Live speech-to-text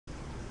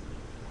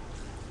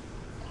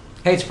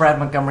Hey, it's Brad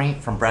Montgomery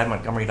from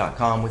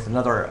bradmontgomery.com with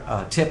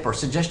another tip or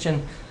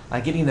suggestion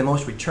on getting the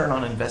most return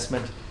on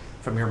investment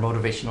from your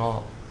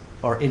motivational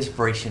or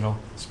inspirational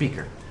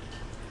speaker.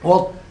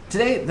 Well,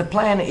 today the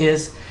plan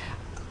is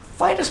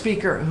find a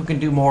speaker who can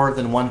do more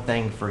than one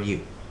thing for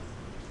you.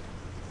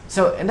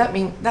 So, and that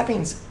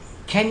means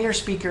can your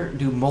speaker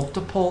do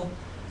multiple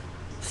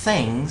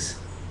things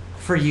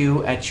for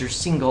you at your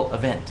single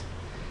event?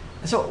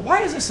 So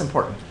why is this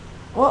important?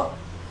 Well,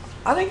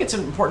 I think it's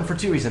important for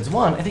two reasons.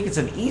 One, I think it's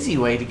an easy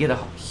way to get a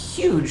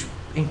huge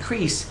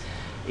increase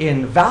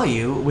in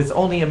value with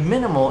only a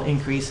minimal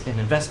increase in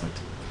investment.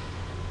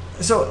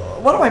 So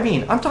what do I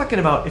mean? I'm talking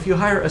about if you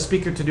hire a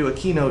speaker to do a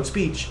keynote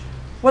speech,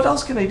 what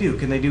else can they do?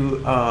 Can they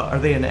do, are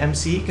they an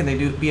MC? Can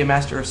they be a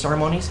master of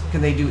ceremonies?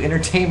 Can they do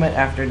entertainment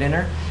after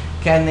dinner?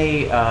 Can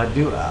they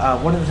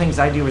one of the things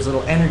I do is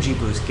little energy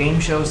boost,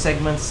 game show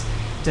segments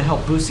to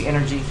help boost the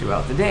energy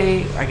throughout the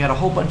day. I got a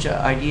whole bunch of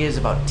ideas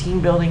about team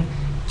building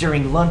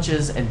during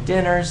lunches and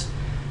dinners.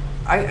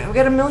 I've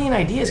got a million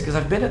ideas because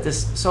I've been at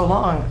this so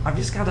long. I've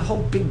just got a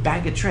whole big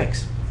bag of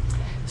tricks.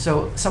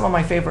 So some of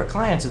my favorite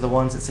clients are the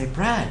ones that say,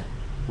 Brad,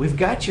 we've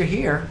got you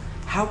here.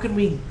 How can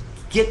we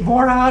get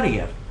more out of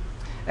you?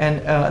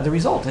 And the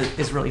result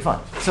is really fun.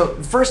 So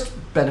the first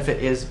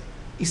benefit is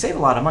you save a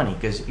lot of money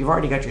because you've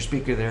already got your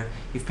speaker there,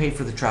 you've paid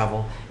for the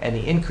travel, and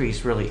the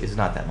increase really is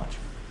not that much.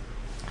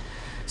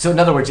 So in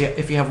other words,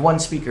 if you have one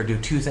speaker do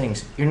two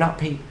things, you're not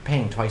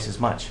paying twice as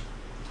much.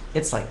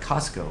 It's like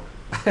Costco.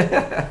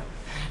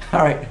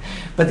 All right,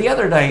 but the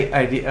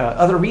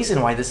other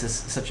reason why this is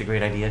such a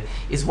great idea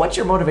is once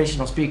your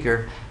motivational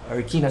speaker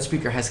or keynote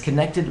speaker has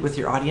connected with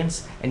your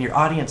audience and your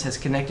audience has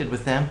connected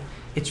with them,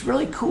 it's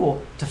really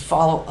cool to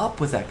follow up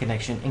with that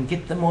connection and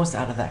get the most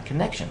out of that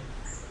connection.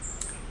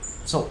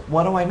 So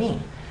what do I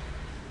mean?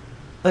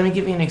 Let me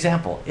give you an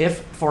example. If,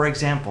 for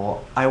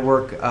example, I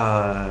work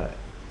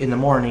in the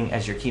morning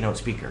as your keynote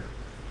speaker,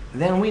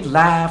 then we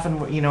laugh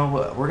and we're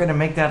going to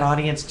make that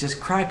audience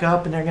just crack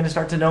up, and they're going to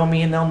start to know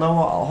me, and they'll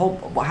know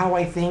how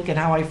I think and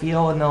how I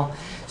feel, and they'll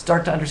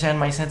start to understand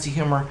my sense of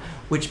humor,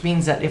 which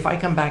means that if I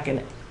come back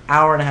an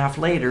hour and a half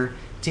later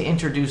to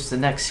introduce the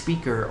next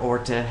speaker or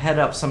to head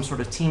up some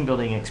sort of team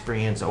building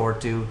experience or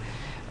to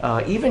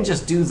even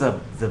just do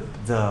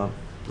the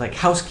like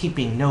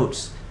housekeeping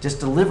notes, just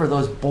deliver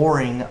those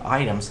boring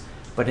items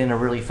but in a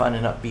really fun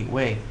and upbeat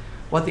way,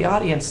 what the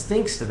audience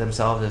thinks to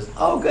themselves is,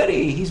 oh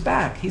goody, he's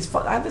back, he's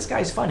fun, this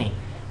guy's funny,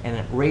 and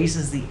it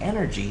raises the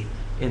energy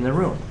in the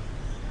room.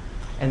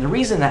 And the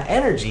reason that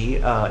energy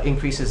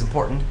increase is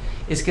important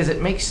is because it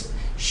makes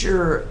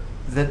sure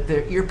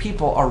that your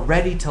people are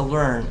ready to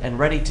learn and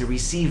ready to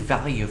receive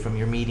value from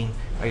your meeting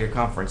or your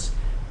conference,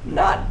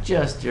 not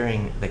just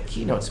during the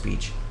keynote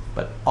speech,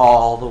 but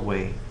all the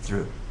way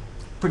through.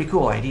 Pretty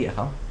cool idea,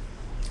 huh?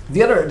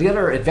 The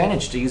other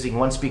advantage to using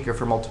one speaker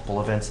for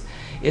multiple events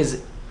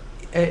is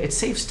it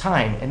saves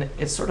time, and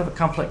it's sort of a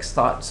complex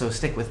thought, so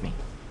stick with me.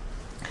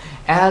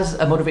 As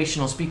a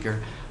motivational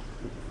speaker,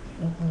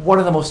 one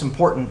of the most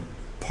important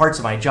parts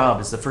of my job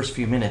is the first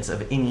few minutes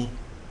of any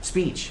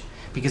speech,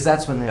 because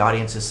that's when the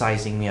audience is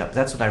sizing me up.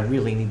 That's when I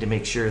really need to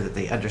make sure that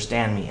they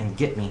understand me and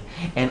get me,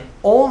 and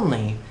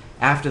only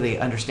after they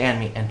understand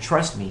me and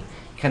trust me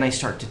can I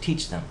start to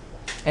teach them.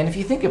 And if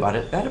you think about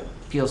it, that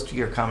appeals to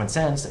your common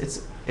sense.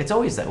 It's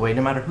always that way,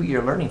 no matter who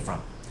you're learning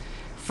from.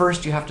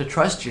 First, you have to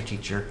trust your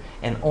teacher,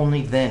 and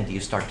only then do you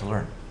start to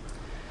learn.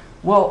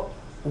 Well,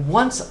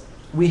 once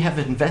we have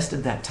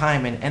invested that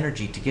time and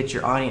energy to get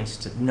your audience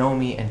to know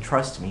me and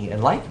trust me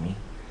and like me,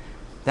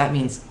 that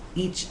means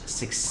each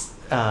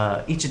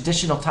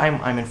additional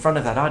time I'm in front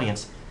of that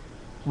audience,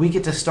 we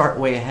get to start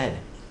way ahead.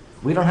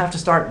 We don't have to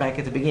start back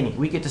at the beginning.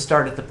 We get to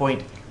start at the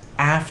point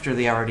after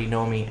they already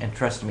know me and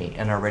trust me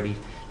and are ready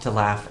to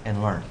laugh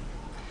and learn.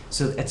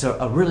 So it's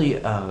a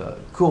really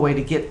cool way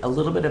to get a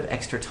little bit of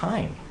extra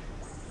time.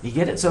 You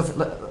get it? So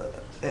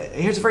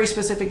here's a very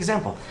specific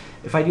example.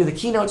 If I do the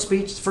keynote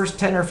speech, the first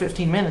 10 or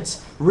 15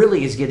 minutes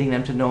really is getting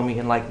them to know me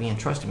and like me and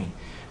trust me.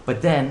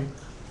 But then,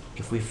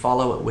 if we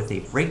follow it with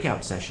a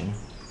breakout session,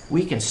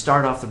 we can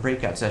start off the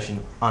breakout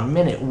session on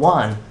minute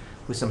 1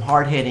 with some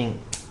hard-hitting,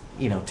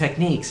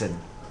 techniques and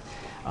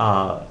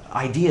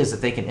ideas that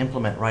they can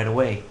implement right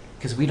away,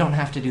 because we don't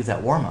have to do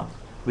that warm-up.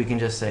 We can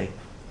just say,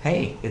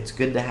 hey, it's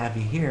good to have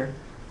you here.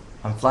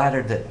 I'm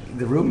flattered that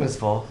the room is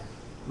full.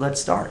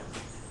 Let's start.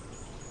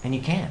 And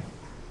you can.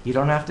 You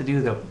don't have to do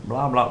the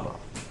blah, blah, blah.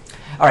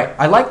 All right,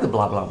 I like the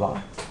blah, blah,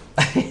 blah.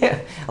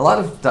 A lot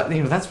of,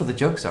 that's what the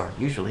jokes are,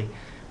 usually.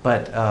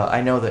 But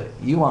I know that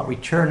you want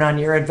return on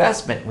your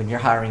investment when you're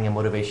hiring a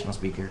motivational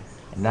speaker,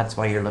 and that's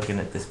why you're looking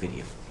at this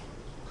video.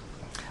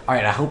 All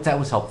right, I hope that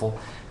was helpful.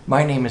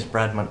 My name is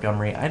Brad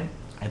Montgomery.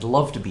 I'd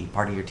love to be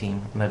part of your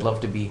team, and I'd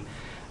love to be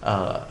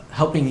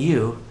helping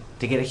you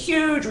to get a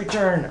huge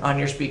return on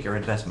your speaker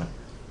investment.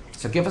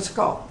 So give us a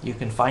call. You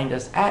can find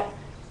us at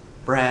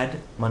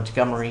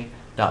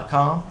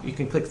bradmontgomery.com. You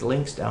can click the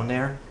links down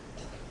there.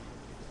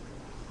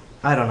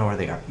 I don't know where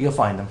they are. You'll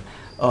find them.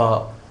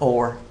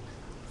 Or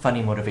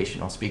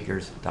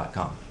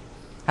funnymotivationalspeakers.com.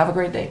 Have a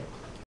great day.